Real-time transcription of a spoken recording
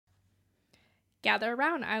Gather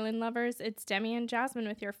around, island lovers. It's Demi and Jasmine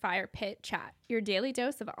with your Fire Pit Chat, your daily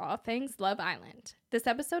dose of all things Love Island. This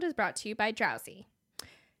episode is brought to you by Drowsy.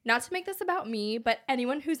 Not to make this about me, but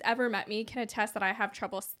anyone who's ever met me can attest that I have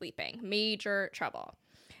trouble sleeping. Major trouble.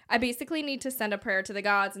 I basically need to send a prayer to the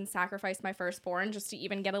gods and sacrifice my firstborn just to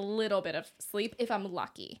even get a little bit of sleep if I'm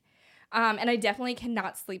lucky. And I definitely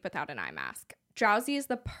cannot sleep without an eye mask. Drowsy is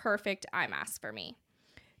the perfect eye mask for me.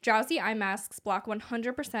 Drowsy eye masks block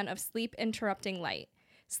 100% of sleep-interrupting light.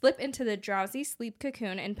 Slip into the Drowsy sleep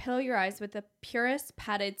cocoon and pillow your eyes with the purest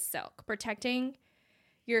padded silk, protecting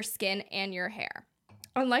your skin and your hair.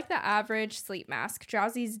 Unlike the average sleep mask,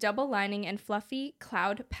 Drowsy's double lining and fluffy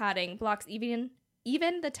cloud padding blocks even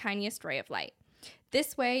the tiniest ray of light.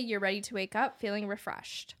 This way, you're ready to wake up feeling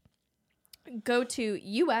refreshed. Go to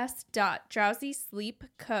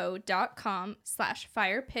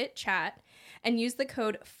us.drowsysleepco.com/firepitchat and use the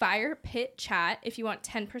code FIREPITCHAT if you want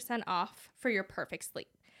 10% off for your perfect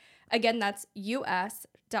sleep. Again, that's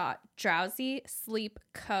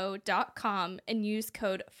us.drowsysleepco.com and use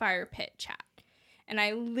code FIREPITCHAT. And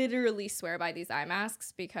I literally swear by these eye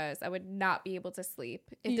masks because I would not be able to sleep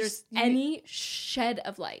if there's any shed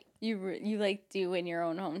of light. You like do in your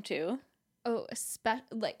own home too? Oh,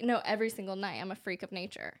 no, every single night. I'm a freak of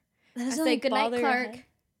nature. That I doesn't say, like good night, bother your Clark. head?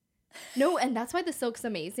 No, and that's why the silk's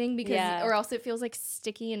amazing because, or else it feels like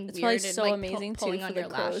sticky and It's weird probably and so like amazing pulling too on for your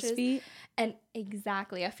the crow's lashes. feet. And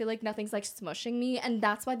exactly, I feel like nothing's like smushing me, and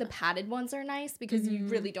that's why the padded ones are nice because you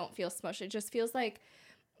really don't feel smushed. It just feels like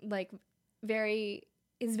very.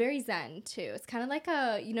 It's very zen too. It's kind of like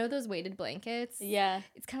those weighted blankets. Yeah,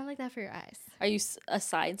 it's kind of like that for your eyes. Are you a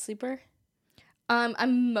side sleeper?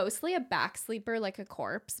 I'm mostly a back sleeper, like a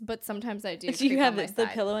corpse, but sometimes I do. Do you have the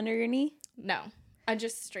pillow under your knee? No, I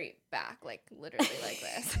just straight back, like literally like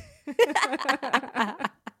this.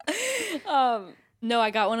 No,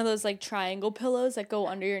 I got one of those like triangle pillows that go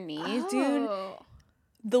under your knees, dude.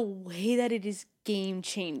 The way that it is game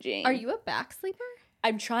changing. Are you a back sleeper?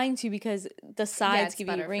 I'm trying to because the sides give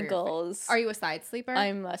you wrinkles. Are you a side sleeper?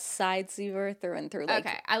 I'm a side sleeper through and through.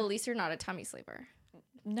 Okay, at least you're not a tummy sleeper.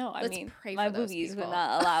 No, I mean, pray my for those boobies people. would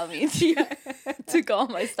not allow me to go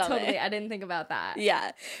on my stomach. Totally, I didn't think about that.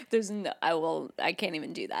 Yeah, I can't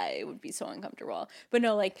even do that. It would be so uncomfortable. But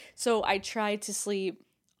no, so I try to sleep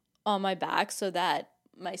on my back so that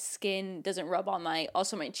my skin doesn't rub on my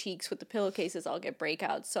cheeks with the pillowcases. I'll get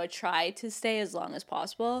breakouts. So I try to stay as long as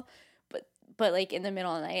possible. But like in the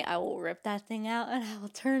middle of the night, I will rip that thing out and I will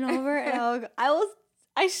turn over and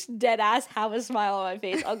I dead ass have a smile on my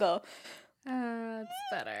face. I'll go, it's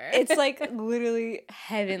better. It's like literally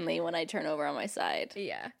heavenly when I turn over on my side.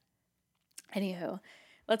 Yeah. Anywho,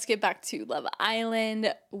 let's get back to Love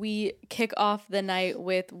Island. We kick off the night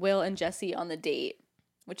with Will and Jesse on the date,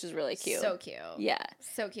 which is really cute. So cute. Yeah.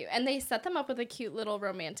 So cute. And they set them up with a cute little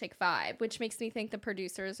romantic vibe, which makes me think the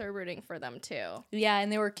producers are rooting for them too. Yeah,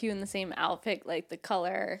 and they were cute in the same outfit, like the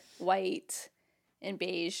color white and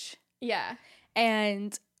beige. Yeah.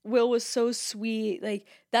 And Will was so sweet. Like,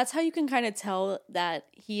 that's how you can kind of tell that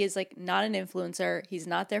he is like not an influencer. He's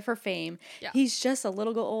not there for fame. Yeah. He's just a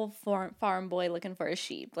little old farm boy looking for a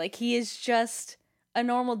sheep. Like, he is just a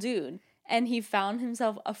normal dude. And he found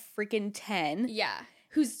himself a freaking 10. Yeah.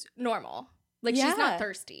 Who's normal. Like, she's not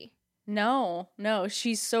thirsty. No,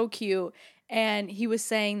 she's so cute. And he was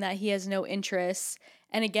saying that he has no interests.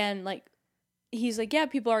 And again, like, he's like, yeah,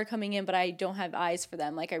 people are coming in, but I don't have eyes for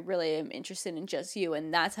them. Like, I really am interested in just you.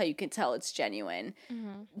 And that's how you can tell it's genuine.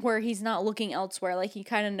 Mm-hmm. Where he's not looking elsewhere. Like, he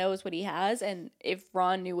kind of knows what he has. And if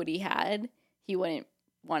Ron knew what he had, he wouldn't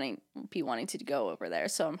be wanting to go over there.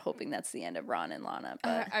 So I'm hoping that's the end of Ron and Lana.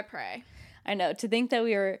 But I pray. I know. To think that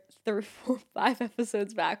we were 3, 4, 5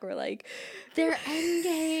 episodes back, we're like, they're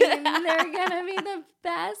endgame. They're gonna be the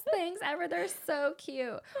best things ever. They're so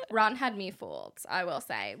cute. Ron had me fooled, I will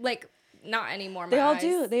say. Like, not anymore. They all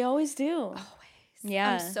do. They always do. Always.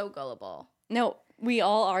 Yeah. I'm so gullible. No, we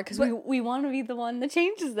all are because we want to be the one that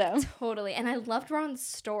changes them. Totally. And I loved Ron's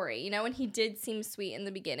story, and he did seem sweet in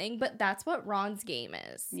the beginning, but that's what Ron's game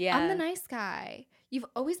is. Yeah. I'm the nice guy. You've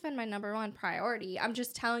always been my number one priority. I'm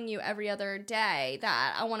just telling you every other day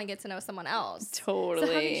that I want to get to know someone else. Totally.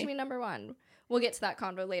 So how can she be number one? We'll get to that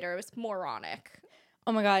convo later. It was moronic.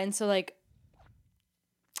 Oh my God. And so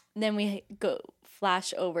then we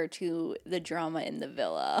flash over to the drama in the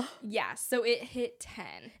villa. Yeah. So it hit 10.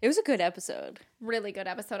 It was a good episode. Really good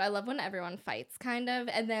episode. I love when everyone fights, kind of.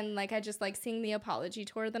 And then I just seeing the apology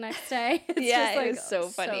tour the next day. It's just, it was so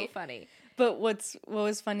funny. So funny. But what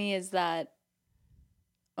was funny is that,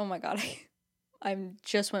 oh my God, I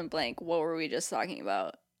just went blank. What were we just talking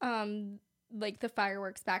about? like the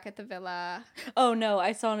fireworks back at the villa. Oh no,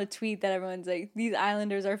 I saw in a tweet that everyone's like, these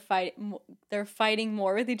islanders are they're fighting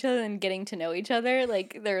more with each other than getting to know each other.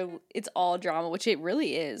 Like it's all drama, which it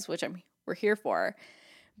really is, which we're here for.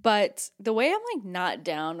 But the way I'm like not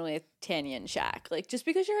down with Tanya and Shaq, like just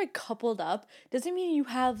because you're like coupled up doesn't mean you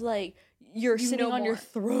have like you're sitting on your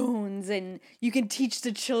thrones and you can teach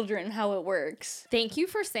the children how it works. Thank you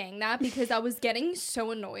for saying that, because I was getting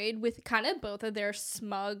so annoyed with kind of both of their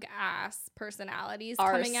smug ass personalities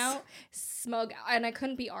coming out. Smug, and I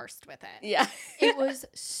couldn't be arsed with it. Yeah. It was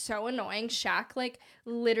so annoying. Shaq like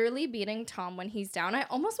literally beating Tom when he's down. I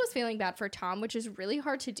almost was feeling bad for Tom, which is really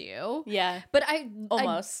hard to do. Yeah. But I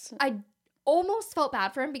almost felt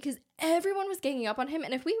bad for him because everyone was ganging up on him,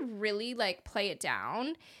 and if we really like play it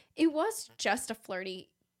down, it was just a flirty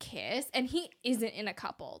kiss, and he isn't in a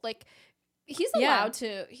couple. Like, he's allowed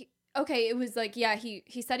to. It was like, yeah,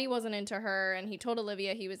 he said he wasn't into her, and he told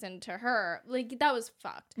Olivia he was into her. Like, that was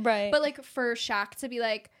fucked. Right. But, like, for Shaq to be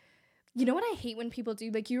like, you know what I hate when people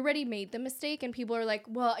do? Like, you already made the mistake, and people are like,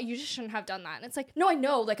 well, you just shouldn't have done that. And it's like, no, I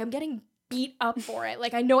know. Like, I'm getting beat up for it.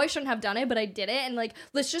 Like, I know I shouldn't have done it, but I did it, and like,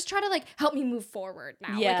 let's just try to like help me move forward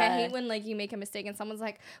now. Yeah. Like, I hate when like you make a mistake and someone's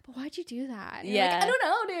like, but why'd you do that? And yeah, like, I don't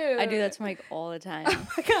know, dude. I do that to Mike all the time. Oh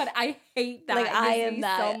my god, I hate that. Like, I am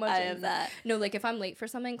that. So much I am that. No, like if I'm late for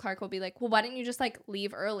something, Clark will be like, well, why didn't you just like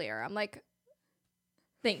leave earlier? I'm like,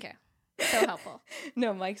 thank you. So helpful.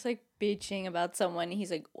 No, Mike's like bitching about someone.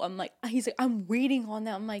 He's like, I'm waiting on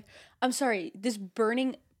them. I'm like, I'm sorry, this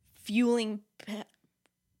burning, fueling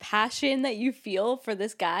passion that you feel for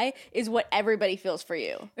this guy is what everybody feels for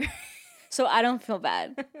you. So I don't feel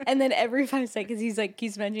bad. And then every 5 seconds he's like,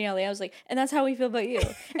 keeps mentioning Ali. I was like, and that's how we feel about you.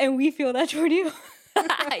 And we feel that toward you.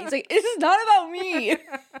 He's like, this is not about me.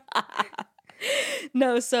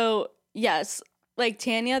 No, so yes, like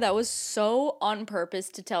Tanya, that was so on purpose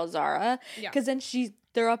to tell Zara. Because then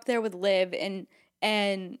they're up there with Liv,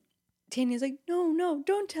 and Tanya's like, no,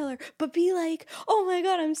 don't tell her. But be like, oh my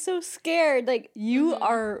God, I'm so scared. Like, you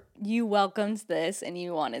welcomed this and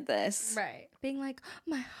you wanted this. Right. Being like,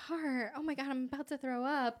 my heart. Oh my God, I'm about to throw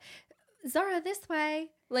up. Zara, this way.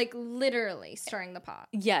 Like, literally stirring the pot.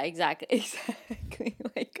 Yeah, exactly.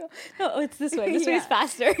 Like, oh, it's this way. This way's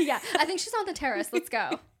faster. Yeah. I think she's on the terrace. Let's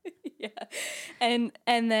go. Yeah. And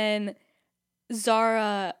then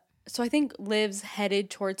Zara, so I think Liv's headed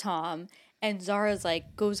toward Tom. And Zara's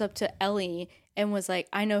like, goes up to Ellie and was like,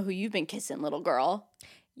 I know who you've been kissing, little girl.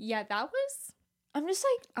 Yeah, that was, I'm just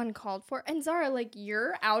like, uncalled for. And Zara, like,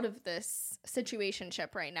 you're out of this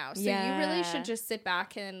situationship right now. So you really should just sit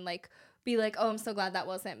back and like be like, oh, I'm so glad that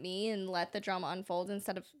wasn't me, and let the drama unfold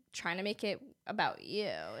instead of trying to make it about you.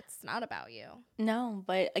 It's not about you. No,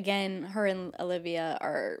 but again, her and Olivia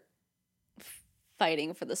are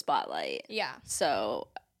fighting for the spotlight. Yeah. So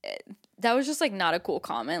that was just like not a cool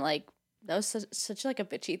comment. Like, that was such like a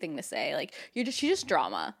bitchy thing to say. Like, she's just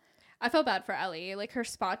drama. I feel bad for Ellie. Like, her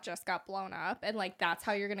spot just got blown up, and like that's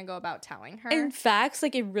how you're gonna go about telling her. In facts,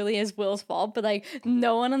 like, it really is Will's fault, but like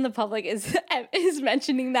no one in the public is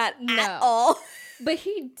mentioning that at all. But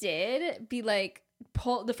he did be like,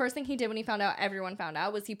 the first thing he did when he found out everyone found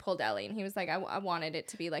out was he pulled Ellie, and he was like, I wanted it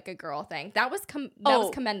to be like a girl thing. That was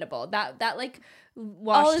was commendable. That like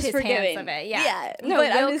washed his hands of it. Yeah. No,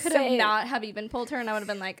 but Will could have not have even pulled her, and I would have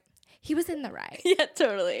been like, he was in the right. Yeah,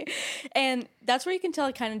 totally. And that's where you can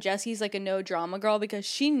tell kind of Jessie's like a no drama girl, because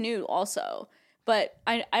she knew also. But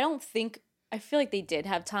I feel like they did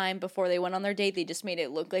have time before they went on their date. They just made it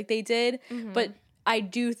look like they did. Mm-hmm. But I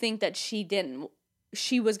do think that she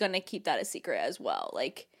was going to keep that a secret as well.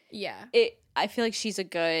 Like, yeah. I feel like she's a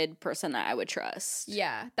good person that I would trust.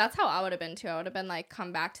 Yeah, that's how I would have been too. I would have been like,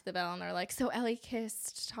 come back to the bell, and they're like, so Ellie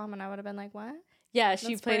kissed Tom, and I would have been like, what? Yeah,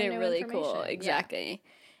 she played it really cool. Exactly.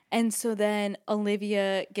 Yeah. And so then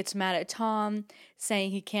Olivia gets mad at Tom,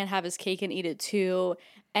 saying he can't have his cake and eat it too.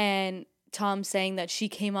 And Tom saying that she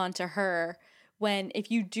came on to her when,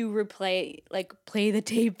 if you do play the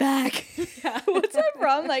tape back. What's that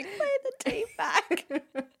from? Like, play the tape back.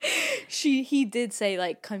 He did say,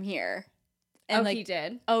 like, come here. And he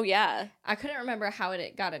did? Oh, yeah. I couldn't remember how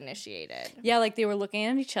it got initiated. Yeah, like, they were looking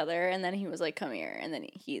at each other, and then he was like, come here. And then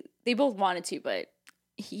they both wanted to, but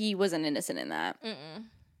he wasn't innocent in that. Mm-mm.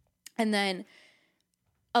 And then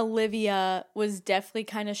Olivia was definitely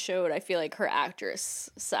kind of showed, I feel like, her actress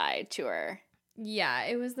side to her. Yeah,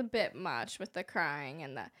 it was a bit much with the crying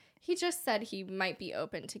and he just said he might be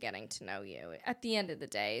open to getting to know you. At the end of the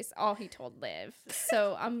day, is all he told Liv.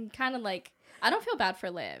 So I'm kind of like, I don't feel bad for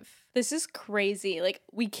Liv. This is crazy. Like,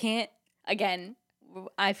 we can't, again,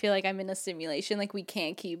 I feel like I'm in a simulation. Like, we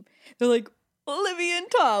can't keep, they're like, Olivia and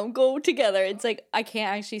Tom go together. It's like, I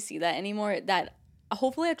can't actually see that anymore. That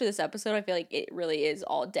hopefully after this episode, I feel like it really is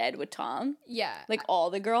all dead with Tom. Yeah. Like all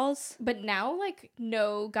the girls. But now, like,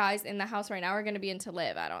 no guys in the house right now are going to be into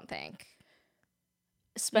Liv, I don't think.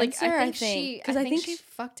 Spencer, like, I think. Because I think she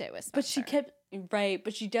fucked it with Spencer. But she kept, right,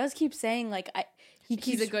 but she does keep saying, like,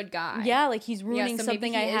 he's a good guy. Yeah, like, he's ruining so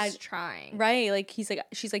something maybe I had. Trying. Right, like,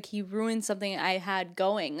 she's like, he ruined something I had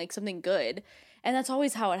going, like, something good. And that's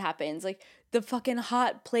always how it happens. Like, the fucking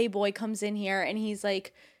hot playboy comes in here and he's,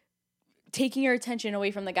 like, taking your attention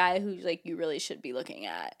away from the guy who's, like, you really should be looking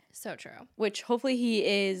at. So true. Which, hopefully, he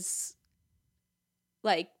is,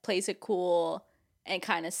 like, plays it cool and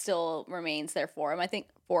kind of still remains there for him. I think,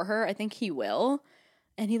 for her, I think he will.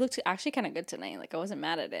 And he looked actually kind of good tonight. Like, I wasn't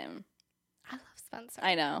mad at him. I love Spencer.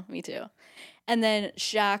 I know, me too. And then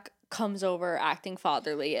Shaq comes over acting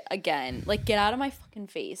fatherly again. Like, get out of my fucking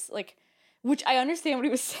face. Like, which I understand what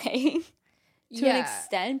he was saying to an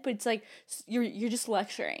extent, but it's like, you're just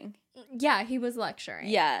lecturing. Yeah, he was lecturing.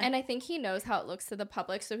 Yeah. And I think he knows how it looks to the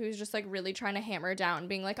public, so he was just, like, really trying to hammer down,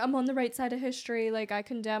 being like, I'm on the right side of history, like, I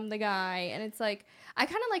condemn the guy. And it's like, I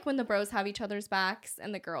kind of like when the bros have each other's backs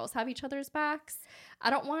and the girls have each other's backs. I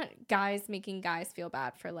don't want guys making guys feel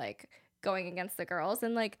bad for, like, going against the girls.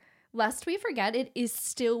 And, like, lest we forget, it is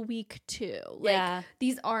still week 2. Like,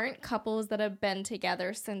 these aren't couples that have been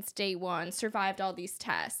together since day 1, survived all these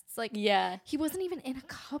tests. Like, he wasn't even in a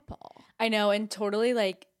couple. I know, and totally,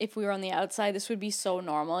 like, if we were on the outside, this would be so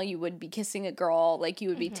normal. You would be kissing a girl, like, you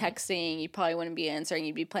would be texting, you probably wouldn't be answering,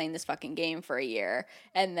 you'd be playing this fucking game for a year,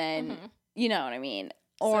 and then, you know what I mean?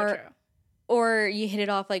 Or you hit it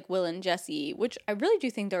off like Will and Jesse, which I really do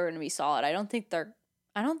think they're going to be solid. I don't think they're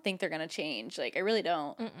going to change. Like, I really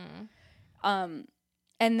don't. And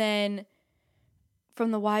then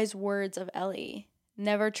from the wise words of Ellie,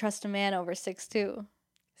 never trust a man over 6'2".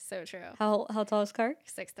 So true. How tall is Clark?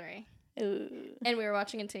 6'3". Ooh. And we were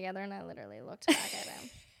watching it together, and I literally looked back at him.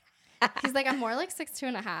 He's like, I'm more like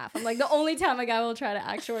 6'2.5". I'm like, the only time a guy will try to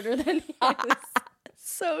act shorter than he is.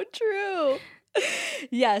 So true.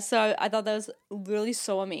 Yeah, so I thought that was literally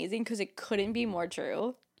so amazing because it couldn't be more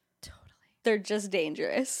true. Totally. They're just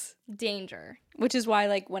dangerous. Danger. Which is why,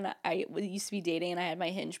 like, when I used to be dating and I had my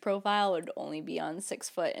Hinge profile, it would only be on 6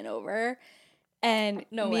 foot and over. And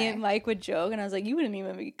me and Mike would joke, and I was like, you wouldn't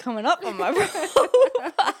even be coming up on my profile.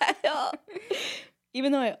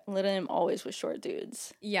 Even though I literally am always with short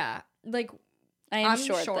dudes. Yeah. Like, I'm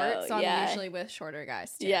short though. So I'm usually with shorter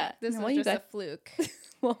guys too. Yeah. This was just a fluke.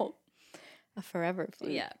 Well, a forever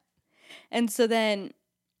fluke. Yeah. And so then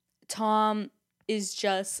Tom is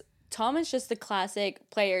just the classic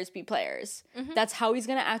players be players. That's how he's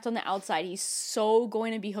going to act on the outside. He's so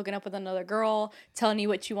going to be hooking up with another girl, telling you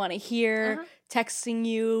what you want to hear, texting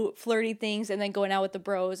you flirty things, and then going out with the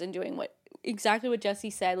bros and doing exactly what Jesse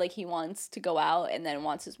said. Like, he wants to go out and then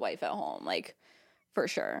wants his wife at home. Like, for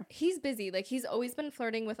sure. He's busy. Like, he's always been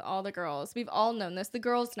flirting with all the girls. We've all known this. The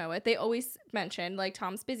girls know it. They always mention, like,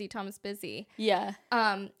 Tom's busy. Tom's busy. Yeah.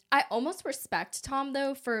 I almost respect Tom,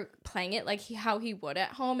 though, for playing it like how he would at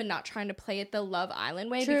home and not trying to play it the Love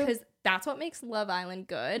Island way. True. Because that's what makes Love Island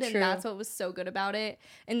good. And that's what was so good about it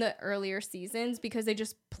in the earlier seasons, because they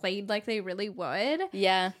just played like they really would.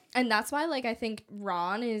 Yeah. And that's why, like, I think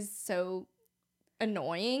Ron is so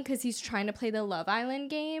annoying, because he's trying to play the Love Island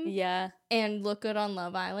game and look good on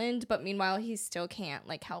Love Island, but meanwhile he still can't,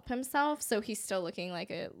 like, help himself, so he's still looking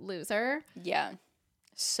like a loser. Yeah,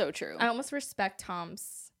 so true. I almost respect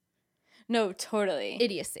Tom's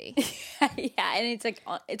idiocy. Yeah, and it's like,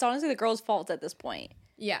 it's honestly the girl's fault at this point.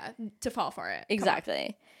 Yeah, to fall for it.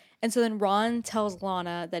 Exactly. And so then Ron tells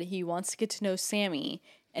Lana that he wants to get to know Sammy,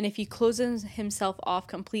 and if he closes himself off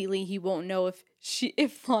completely, he won't know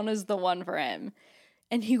if Lana's the one for him.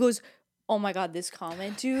 And he goes, oh my God, this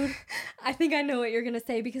comment, dude. I think I know what you're going to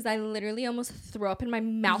say, because I literally almost threw up in my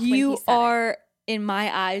mouth when he said it. You are, in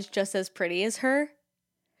my eyes, just as pretty as her.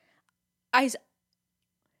 What kind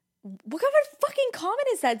of fucking comment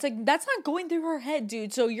is that? It's like, that's not going through her head,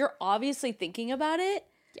 dude. So you're obviously thinking about it.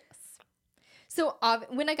 Yes. So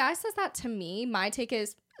when a guy says that to me, my take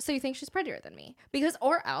is, so you think she's prettier than me? Because,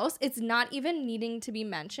 or else, it's not even needing to be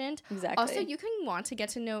mentioned. Exactly. Also, you can want to get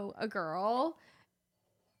to know a girl,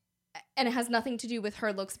 and it has nothing to do with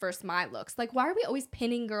her looks versus my looks. Like, why are we always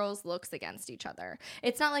pinning girls' looks against each other?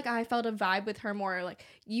 It's not like I felt a vibe with her more. Like,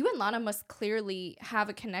 you and Lana must clearly have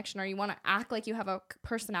a connection, or you want to act like you have a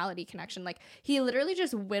personality connection. Like, he literally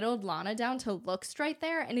just whittled Lana down to looks right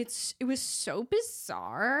there, and it was so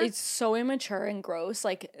bizarre. It's so immature and gross.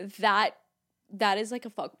 Like, that is like a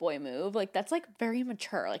fuckboy move. Like, that's like very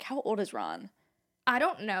mature. Like, how old is Ron? I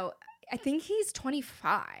don't know. I think he's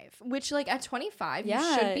 25, which like at 25, you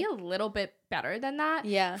Yeah. should be a little bit better than that.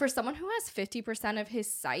 Yeah. For someone who has 50% of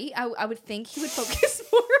his sight, I would think he would focus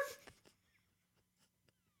more.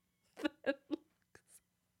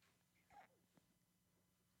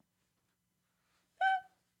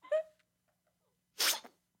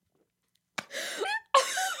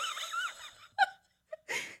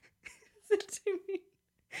 To me.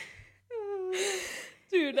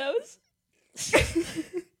 Dude, that was... You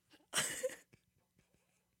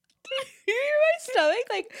hear my stomach?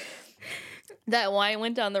 Like, that wine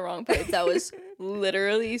went down the wrong pipe. That was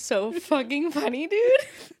literally so fucking funny, dude.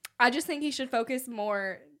 I just think he should focus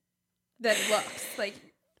more than looks. Like,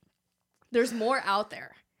 there's more out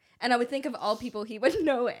there. And I would think of all people, he would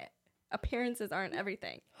know it. Appearances aren't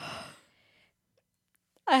everything.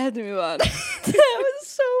 I had to move on. That was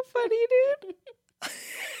so funny, dude.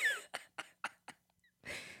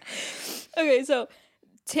 Okay, so...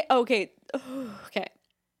 Okay.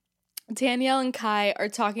 Danielle and Kai are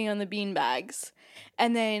talking on the beanbags.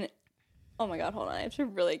 And then... Oh my god, hold on. I have to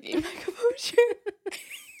really gain my composure.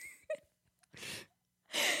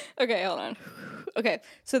 Okay, hold on. Okay,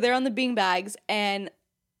 so they're on the beanbags and...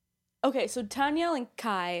 Okay, so Danielle and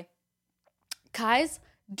Kai's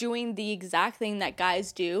doing the exact thing that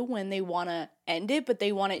guys do when they want to end it, but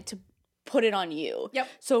they want it to put it on you. Yep.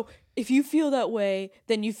 So if you feel that way,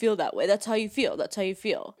 then you feel that way. That's how you feel. That's how you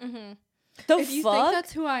feel. Mm-hmm. If you think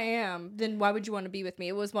that's who I am, then why would you want to be with me?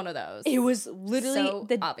 It was one of those. It was literally so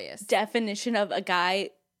the obvious definition of a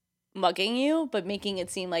guy mugging you, but making it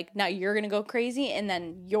seem like now you're going to go crazy and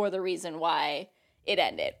then you're the reason why it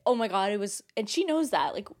ended. Oh my god, it was... And she knows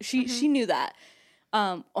that. Like, she knew that.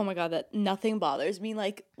 Oh my god, that nothing bothers me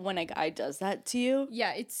like when a guy does that to you.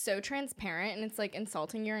 Yeah, it's so transparent and it's like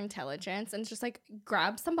insulting your intelligence, and it's just like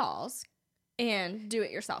grab some balls and do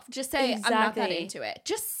it yourself. Just say, I'm not that into it.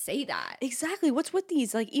 Just say that. Exactly. What's with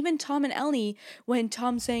these? Like, even Tom and Ellie, when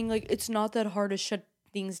Tom's saying like it's not that hard to shut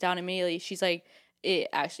things down immediately, she's like, it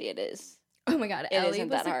is. Oh my god, It Ellie isn't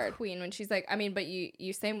was that a hard. queen when she's like, I mean, but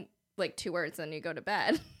you say like 2 words and you go to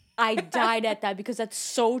bed. I died at that because that's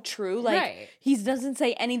so true. Like, Right. He doesn't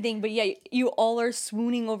say anything, but yeah, you all are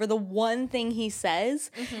swooning over the one thing he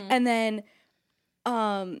says. Mm-hmm. And then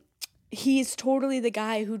he's totally the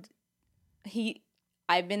guy who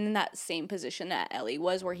I've been in that same position that Ellie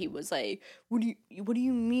was, where he was like, what do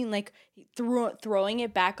you mean? Like, throwing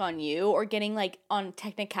it back on you, or getting like on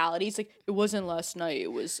technicalities, like, it wasn't last night,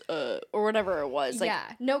 it was or whatever it was. Like,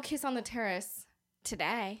 yeah, no kiss on the terrace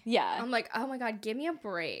today. yeah. I'm like, oh my god, give me a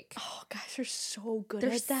break. Oh, guys are so good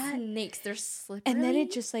They're at that. snakes. They're slippery. And then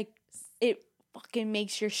it just like, it fucking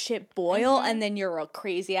makes your shit boil, and then you're a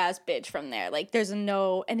crazy ass bitch from there. Like, there's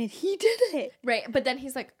no... And then he did it. Right, but then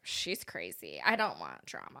he's like, she's crazy. I don't want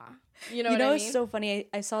drama. You know what I mean? It's so funny.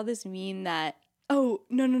 I saw this meme that... Oh,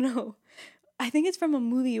 no. I think it's from a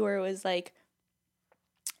movie where it was like,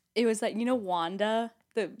 you know, Wanda,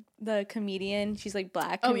 the comedian. She's like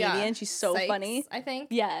black comedian. Oh, yeah. She's so Sykes, funny. I think.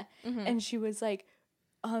 Yeah. Mm-hmm. And she was like,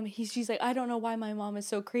 she's like, I don't know why my mom is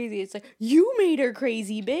so crazy. It's like, you made her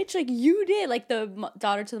crazy, bitch. Like, you did. Like, the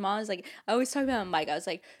daughter to the mom is like, I always talk about Mike. I was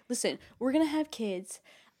like, listen, we're gonna have kids.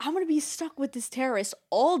 I'm gonna be stuck with this terrorist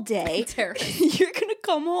all day. You're gonna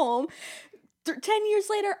come home. 10 years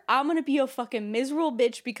later, I'm gonna be a fucking miserable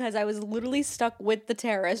bitch because I was literally stuck with the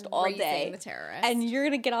terrorist all day. The terrorist. And you're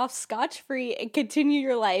gonna get off scotch-free and continue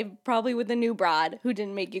your life, probably with a new broad who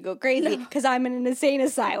didn't make you go crazy, because I'm in an insane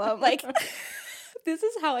asylum. Like, this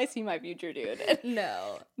is how I see my future, dude.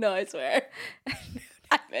 No, I swear.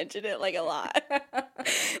 I mention it like a lot.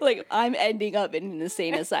 Like, I'm ending up in an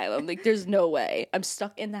insane asylum. Like, there's no way. I'm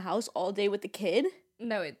stuck in the house all day with the kid.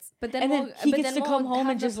 No, but then And then he gets to come home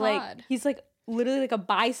have and the just like, pod. he's like literally like a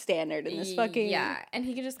bystander in this fucking... Yeah, and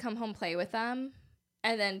he could just come home, play with them,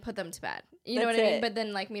 and then put them to bed. You know That's what I mean? it. But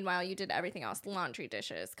then, like, meanwhile, you did everything else. Laundry,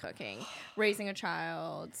 dishes, cooking, raising a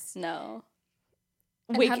child. No.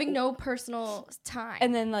 And having no personal time.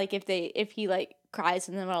 And then, like, if he like cries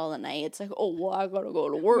in the middle of the night, it's like, oh, well, I gotta go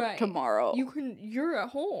to work tomorrow. You're at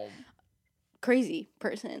home. Crazy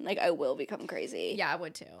person. Like, I will become crazy. Yeah, I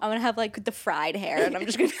would too. I'm gonna have like the fried hair, and I'm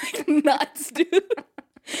just gonna be like nuts, dude.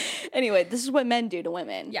 Anyway, this is what men do to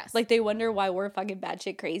women. Yes. Like, they wonder why we're fucking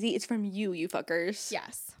batshit crazy. It's from you fuckers.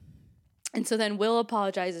 Yes. And so then Will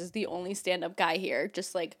apologizes, the only stand-up guy here,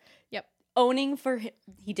 just like, Yep. owning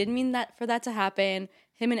he didn't mean that for that to happen.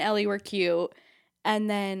 Him and Ellie were cute. And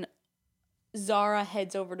then Zara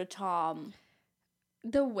heads over to Tom.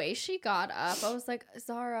 The way she got up, I was like,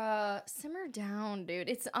 Zara, simmer down, dude.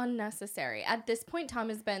 It's unnecessary. At this point, Tom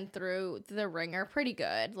has been through the ringer pretty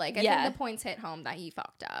good. Like, I think the points hit home that he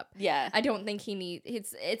fucked up. Yeah. I don't think he needs...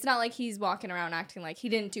 It's not like he's walking around acting like he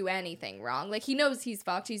didn't do anything wrong. Like, he knows he's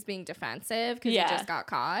fucked. He's being defensive because he just got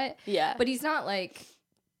caught. Yeah. But he's not, like,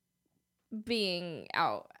 being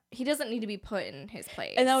out. He doesn't need to be put in his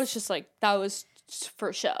place. And that was just, like, that was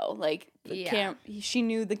for show. Like, she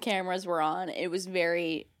knew the cameras were on. It was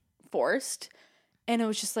very forced. And it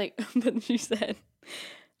was just like, but she said,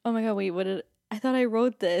 oh my God, wait, I thought I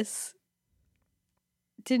wrote this.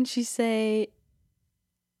 Didn't she say?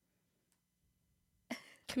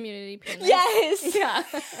 Community penis. Yes. Yeah.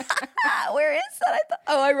 Where is that?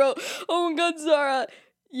 I wrote, oh my God, Zara,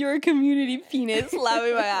 you're a community penis,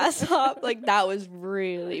 laughing my ass off. Like, that was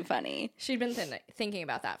really funny. She'd been thinking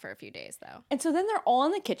about that for a few days, though. And so then they're all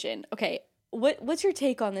in the kitchen. Okay, what's your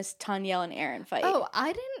take on this Tanyelle and Aaron fight? Oh,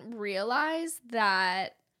 I didn't realize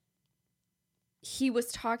that he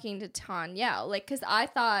was talking to Tanyelle. Like, because I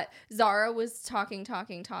thought Zara was talking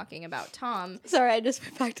about Tom. Sorry, I just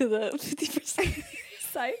went back to the 50%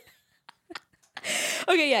 site.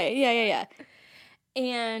 Okay, yeah.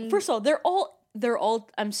 And first of all, they're all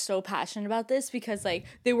I'm so passionate about this because, like,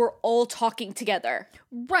 they were all talking together.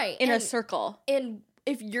 Right. In a circle. And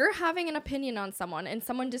if you're having an opinion on someone and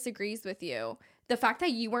someone disagrees with you, the fact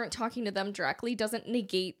that you weren't talking to them directly doesn't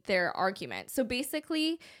negate their argument. So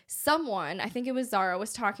basically, someone, I think it was Zara,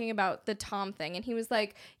 was talking about the Tom thing, and he was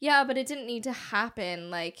like, yeah, but it didn't need to happen.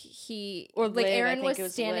 Like, Aaron was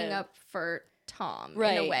standing up for Tom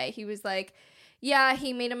in a way. He was like, yeah,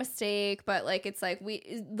 he made a mistake, but, like, it's like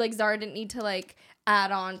Zara didn't need to, like,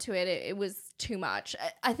 add on to it. It was too much.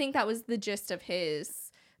 I think that was the gist of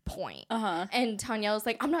his point. And Tanyelle's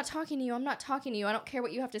like, I'm not talking to you. I don't care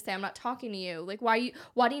what you have to say. I'm not talking to you. Like, why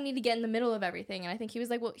do you need to get in the middle of everything? And I think he was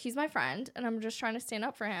like, well, he's my friend, and I'm just trying to stand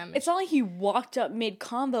up for him. It's not like he walked up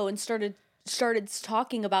mid-convo and started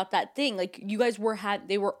talking about that thing. Like, you guys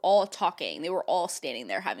they were all talking. They were all standing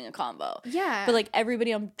there having a convo. Yeah. But, like,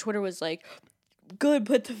 everybody on Twitter was like, good,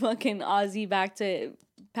 put the fucking Aussie back to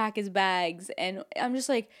pack his bags. And I'm just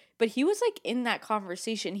like, but he was, like, in that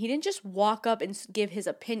conversation. He didn't just walk up and give his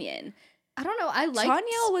opinion. I don't know.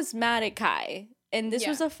 Tanyelle was mad at Kai. And this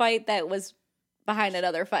was a fight that was behind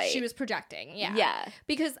another fight. She was projecting. Yeah. Yeah.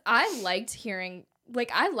 Because I liked hearing...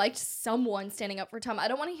 Like, I liked someone standing up for Tom. I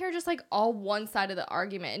don't want to hear just, like, all one side of the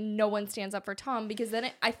argument and no one stands up for Tom, because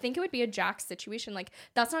then I think it would be a Jax situation. Like,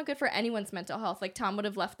 that's not good for anyone's mental health. Like, Tom would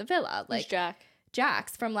have left the villa. Like, Who's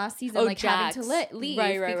Jax from last season, like, Jax. having to leave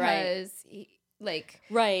because,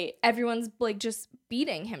 everyone's, like, just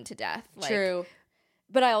beating him to death. Like, true.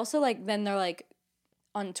 But I also, like, then they're, like,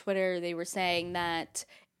 on Twitter, they were saying that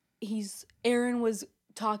Aaron was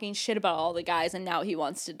talking shit about all the guys and now he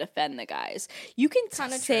wants to defend the guys. You can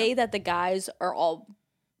say that the guys are all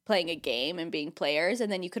playing a game and being players,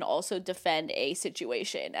 and then you can also defend a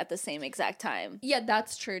situation at the same exact time. Yeah,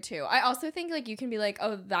 that's true too. I also think, like, you can be like,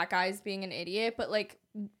 oh, that guy's being an idiot, but like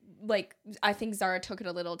I think Zara took it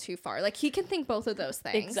a little too far. Like, he can think both of those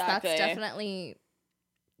things. Exactly. That's definitely,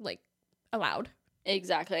 like, allowed.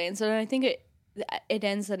 Exactly. And so I think it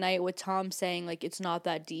ends the night with Tom saying, like, it's not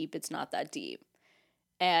that deep.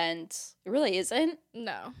 And it really isn't.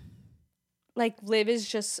 No. Like, Liv is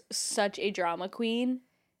just such a drama queen.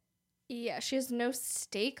 Yeah, she has no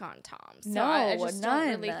stake on Tom. So no, I just don't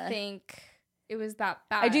really think it was that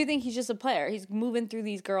bad. I do think he's just a player. He's moving through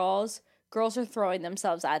these girls. Girls are throwing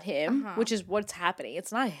themselves at him, which is what's happening.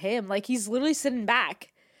 It's not him. Like, he's literally sitting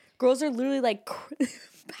back. Girls are literally, like,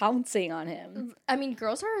 pouncing on him. I mean,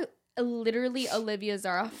 girls are literally Olivia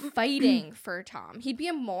Zara fighting for Tom. He'd be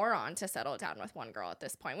a moron to settle down with one girl at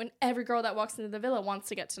this point. When every girl that walks into the villa wants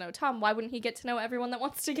to get to know Tom, why wouldn't he get to know everyone that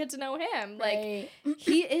wants to get to know him? Right. Like,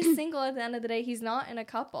 he is single at the end of the day. He's not in a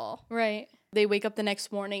couple. Right. They wake up the next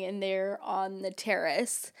morning and they're on the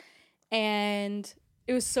terrace, and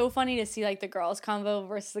it was so funny to see, like, the girls convo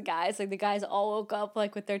versus the guys. Like, the guys all woke up,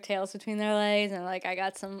 like, with their tails between their legs, and, like, I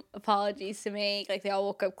got some apologies to make. Like, they all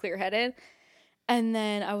woke up clear-headed. And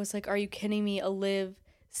then I was like, are you kidding me? Olive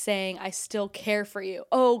saying, I still care for you.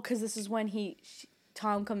 Oh, because this is when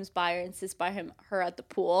Tom comes by her and sits by her at the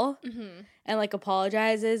pool and, like,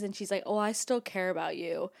 apologizes. And she's like, oh, I still care about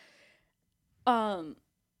you.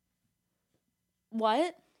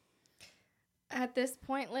 What? At this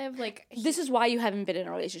point, Liv, like... This is why you haven't been in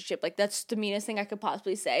a relationship. Like, that's the meanest thing I could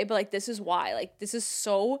possibly say. But, like, this is why. Like, this is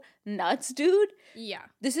so nuts, dude. Yeah.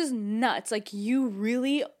 This is nuts. Like, you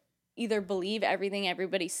really either believe everything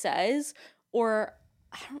everybody says, or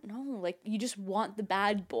I don't know, like, you just want the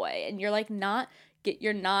bad boy, and you're like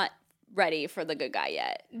you're not ready for the good guy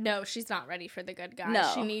yet. No, she's not ready for the good guy.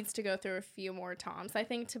 No. She needs to go through a few more Toms, I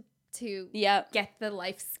think, to Yep. get the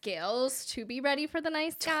life skills to be ready for the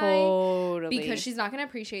nice guy. Totally. Because she's not going to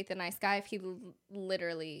appreciate the nice guy if he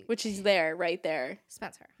literally... Which is there, right there.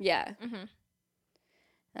 Spencer. Yeah. Mm-hmm.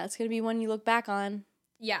 That's going to be one you look back on.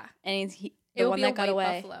 Yeah. And the It'll one be that a got white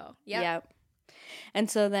away. buffalo. Yep. Yep. And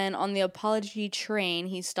so then on the apology train,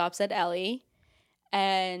 he stops at Ellie,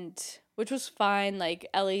 and which was fine. Like,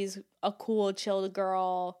 Ellie's a cool, chill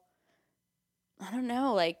girl. I don't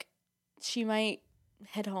know. Like, she might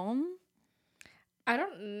head home. I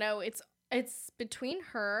don't know. It's between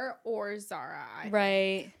her or Zara. I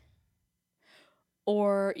Right. think.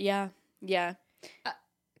 Or, yeah.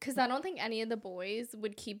 Because I don't think any of the boys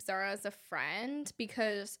would keep Zara as a friend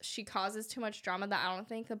because she causes too much drama that I don't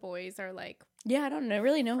think the boys are like... Yeah, I don't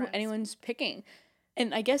really know friends. who anyone's picking.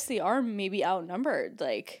 And I guess they are maybe outnumbered.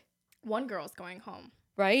 Like... One girl's going home.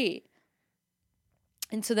 Right.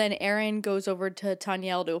 And so then Aaron goes over to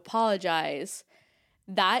Tanyel to apologize.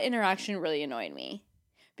 That interaction really annoyed me.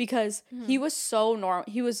 Because he was so normal.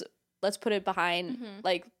 He was, let's put it behind,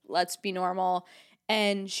 like, let's be normal.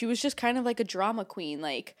 And she was just kind of like a drama queen.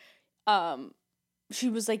 Like, she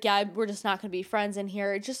was like, yeah, we're just not going to be friends in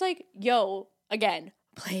here. Just like, yo, again,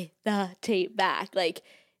 play the tape back. Like,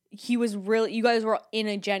 he was really, you guys were in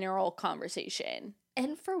a general conversation.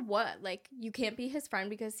 And for what? Like, you can't be his friend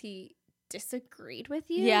because he disagreed with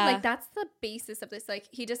you? Yeah. Like, that's the basis of this. Like,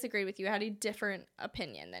 he disagreed with you, had a different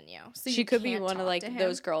opinion than you. So she you could be can't one of, talk like, to him.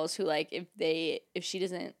 those girls who, like, if she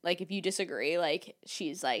doesn't, like, if you disagree, like,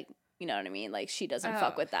 she's, like, you know what I mean? Like, she doesn't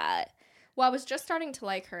fuck with that. Well, I was just starting to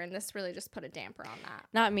like her, and this really just put a damper on that.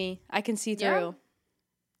 Not me. I can see through. Yeah.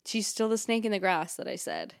 She's still the snake in the grass that I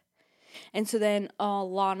said. And so then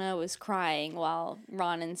Lana was crying while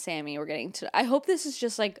Ron and Sammy were getting to... I hope this is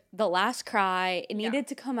just, like, the last cry. It needed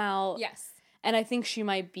to come out. Yes. And I think she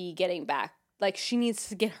might be getting back. Like, she needs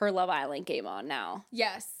to get her Love Island game on now.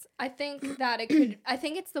 Yes. I think that it could... I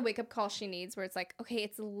think it's the wake-up call she needs where it's like, okay,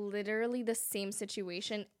 it's literally the same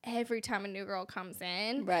situation every time a new girl comes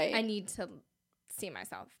in. Right. I need to see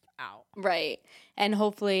myself out. Right. And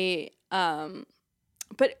hopefully...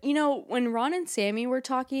 But, you know, when Ron and Sammy were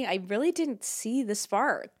talking, I really didn't see the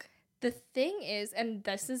spark. The thing is, and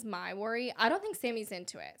this is my worry, I don't think Sammy's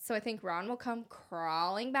into it. So I think Ron will come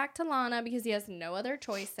crawling back to Lana because he has no other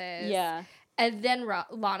choices. Yeah. And then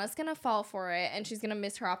Lana's going to fall for it, and she's going to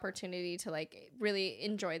miss her opportunity to, like, really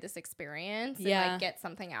enjoy this experience and, like, get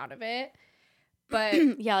something out of it.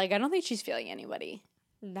 But... yeah, like, I don't think she's feeling anybody.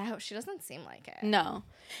 No, she doesn't seem like it. No.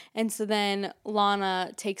 And so then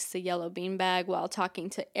Lana takes the yellow beanbag while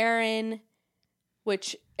talking to Aaron,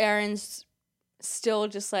 which Aaron's still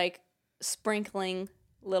just, like, sprinkling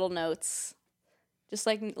little notes. Just,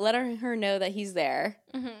 like, letting her know that he's there.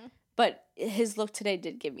 Mm-hmm. But his look today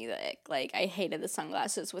did give me the ick. Like, I hated the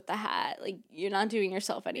sunglasses with the hat. Like, you're not doing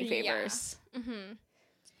yourself any favors. Yeah. Mm-hmm.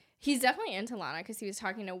 He's definitely into Lana because he was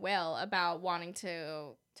talking to Will about wanting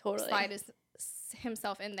to slide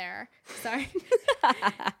himself in there. Sorry.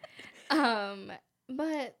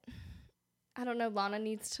 But I don't know. Lana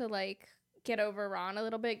needs to, like, get over Ron a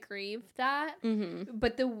little bit, grieve that. Mm-hmm.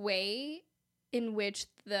 But the way in which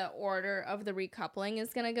the order of the recoupling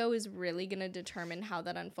is going to go is really going to determine how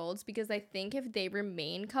that unfolds, because I think if they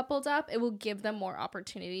remain coupled up, it will give them more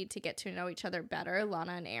opportunity to get to know each other better,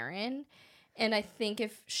 Lana and Aaron. And I think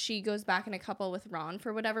if she goes back in a couple with Ron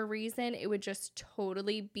for whatever reason, it would just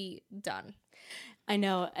totally be done. I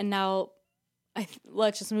know. And now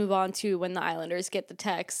let's just move on to when the Islanders get the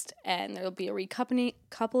text, and there'll be a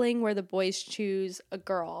recoupling where the boys choose a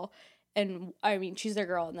girl. And choose their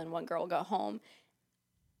girl, and then one girl will go home.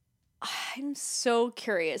 I'm so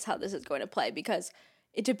curious how this is going to play, because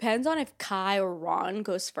it depends on if Kai or Ron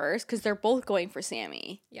goes first, because they're both going for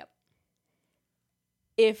Sammy. Yep.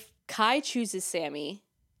 If Kai chooses Sammy,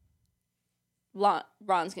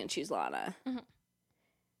 Ron's going to choose Lana. Mm-hmm.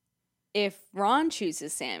 If Ron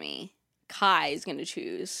chooses Sammy, Kai is going to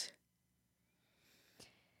choose...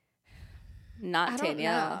 Not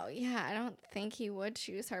Danielle. Yeah, I don't think he would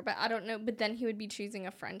choose her, but I don't know. But then he would be choosing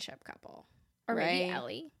a friendship couple. Or maybe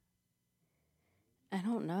Ellie. I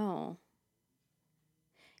don't know.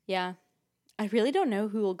 Yeah. I really don't know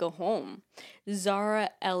who will go home.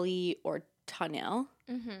 Zara, Ellie, or Tanyel.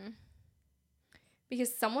 Mm-hmm.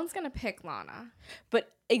 Because someone's going to pick Lana.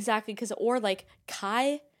 But exactly, or like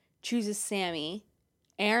Kai chooses Sammy.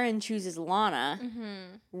 Aaron chooses Lana.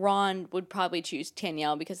 Mm-hmm. Ron would probably choose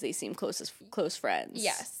Danielle because they seem close friends.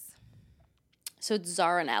 Yes. So it's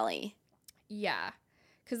Zara and Ellie. Yeah.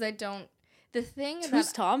 Because I don't... The thing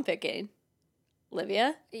Who's Tom picking?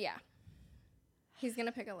 Olivia? Yeah. He's going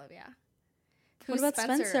to pick Olivia. What about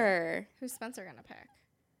Spencer? Who's Spencer gonna pick?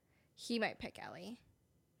 He might pick Ellie.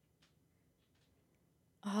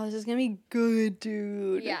 Oh, this is gonna be good,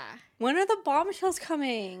 dude. Yeah. When are the bombshells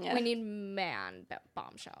coming? We need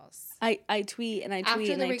bombshells. I tweet and I tweet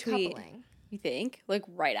After and the I tweet. recoupling. You think? Like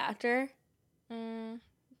right after? I don't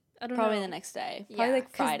know. Probably the next day. Probably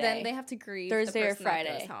like Friday. Then they have to grieve Thursday the or person that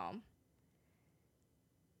Friday. goes home.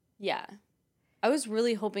 Yeah. I was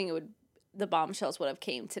really hoping the bombshells would have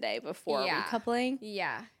came today before recoupling.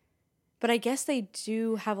 Yeah. But I guess they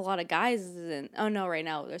do have a lot of guys. Oh, no, right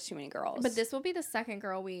now there's too many girls. But this will be the second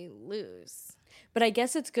girl we lose. But I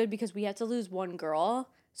guess it's good because we have to lose one girl.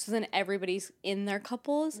 So then everybody's in their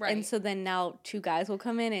couples. Right. And so then now 2 guys will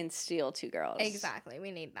come in and steal 2 girls. Exactly.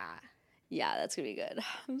 We need that. Yeah, that's going to be good.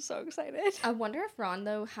 I'm so excited. I wonder if Ron,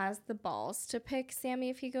 though, has the balls to pick Sammy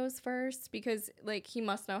if he goes first. Because, like, he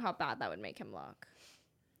must know how bad that would make him look.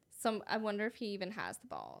 I wonder if he even has the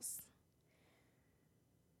balls.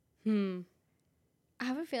 I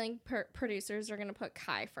have a feeling producers are going to put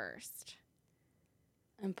Kai first.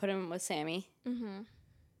 And put him with Sammy. Mm-hmm.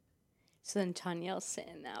 So then Tanyel's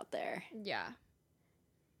sitting out there. Yeah.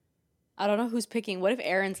 I don't know who's picking. What if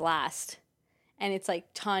Aaron's last? And it's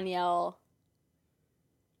like Tanyel.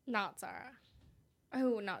 Not Zara.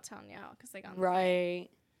 Oh, not Tanyel, because they got right.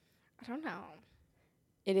 I don't know.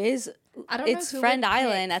 It is. I don't know. It's Friend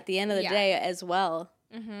Island at the end of the day as well.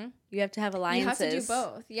 Mm-hmm. You have to have alliances. You have to do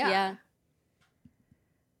both. Yeah.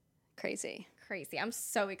 Crazy. I'm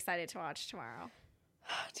so excited to watch tomorrow.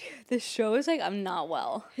 Dude, this show is like, I'm not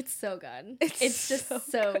well. It's so good. It's just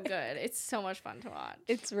so good. It's so much fun to watch.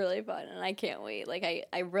 It's really fun, and I can't wait. Like,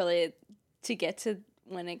 I really, to get to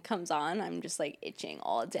when it comes on, I'm just like itching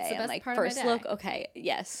all day. I'm like, first look, okay,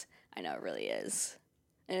 yes, I know it really is.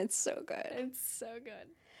 And it's so good. It's so good.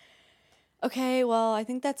 Okay, well, I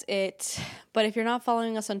think that's it. But if you're not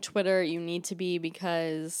following us on Twitter, you need to be,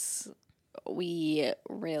 because we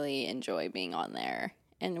really enjoy being on there.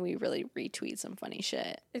 And we really retweet some funny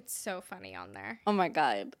shit. It's so funny on there. Oh my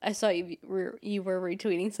God. I saw you were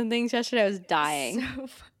retweeting some things yesterday. I was dying. So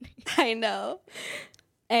funny. I know.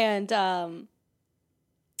 And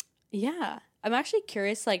yeah. I'm actually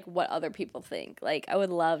curious like what other people think. Like I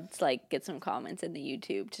would love to like get some comments in the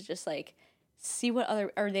YouTube to just like see what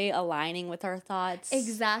are they aligning with our thoughts?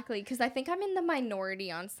 Exactly, because I think I'm in the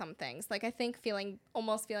minority on some things. Like I think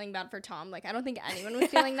almost feeling bad for Tom. Like I don't think anyone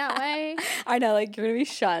was feeling that way. I know, like you're gonna be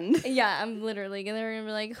shunned. Yeah, I'm literally gonna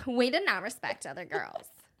be like, way to not respect other girls.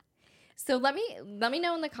 So let me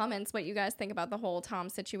know in the comments what you guys think about the whole Tom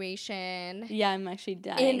situation. Yeah, I'm actually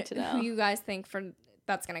dying to know who you guys think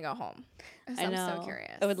that's gonna go home. I know. I'm so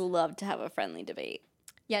curious. I would love to have a friendly debate.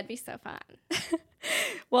 Yeah, it'd be so fun.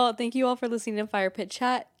 Well, thank you all for listening to Fire Pit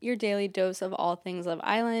Chat, your daily dose of all things Love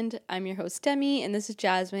Island. I'm your host, Demi, and this is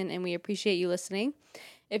Jasmine, and we appreciate you listening.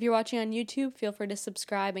 If you're watching on YouTube, feel free to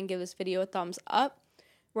subscribe and give this video a thumbs up.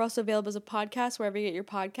 We're also available as a podcast wherever you get your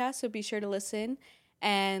podcasts, so be sure to listen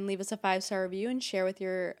and leave us a 5-star review and share with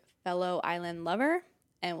your fellow island lover.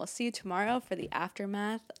 And we'll see you tomorrow for the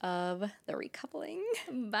aftermath of the recoupling.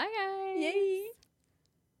 Bye, guys. Yay.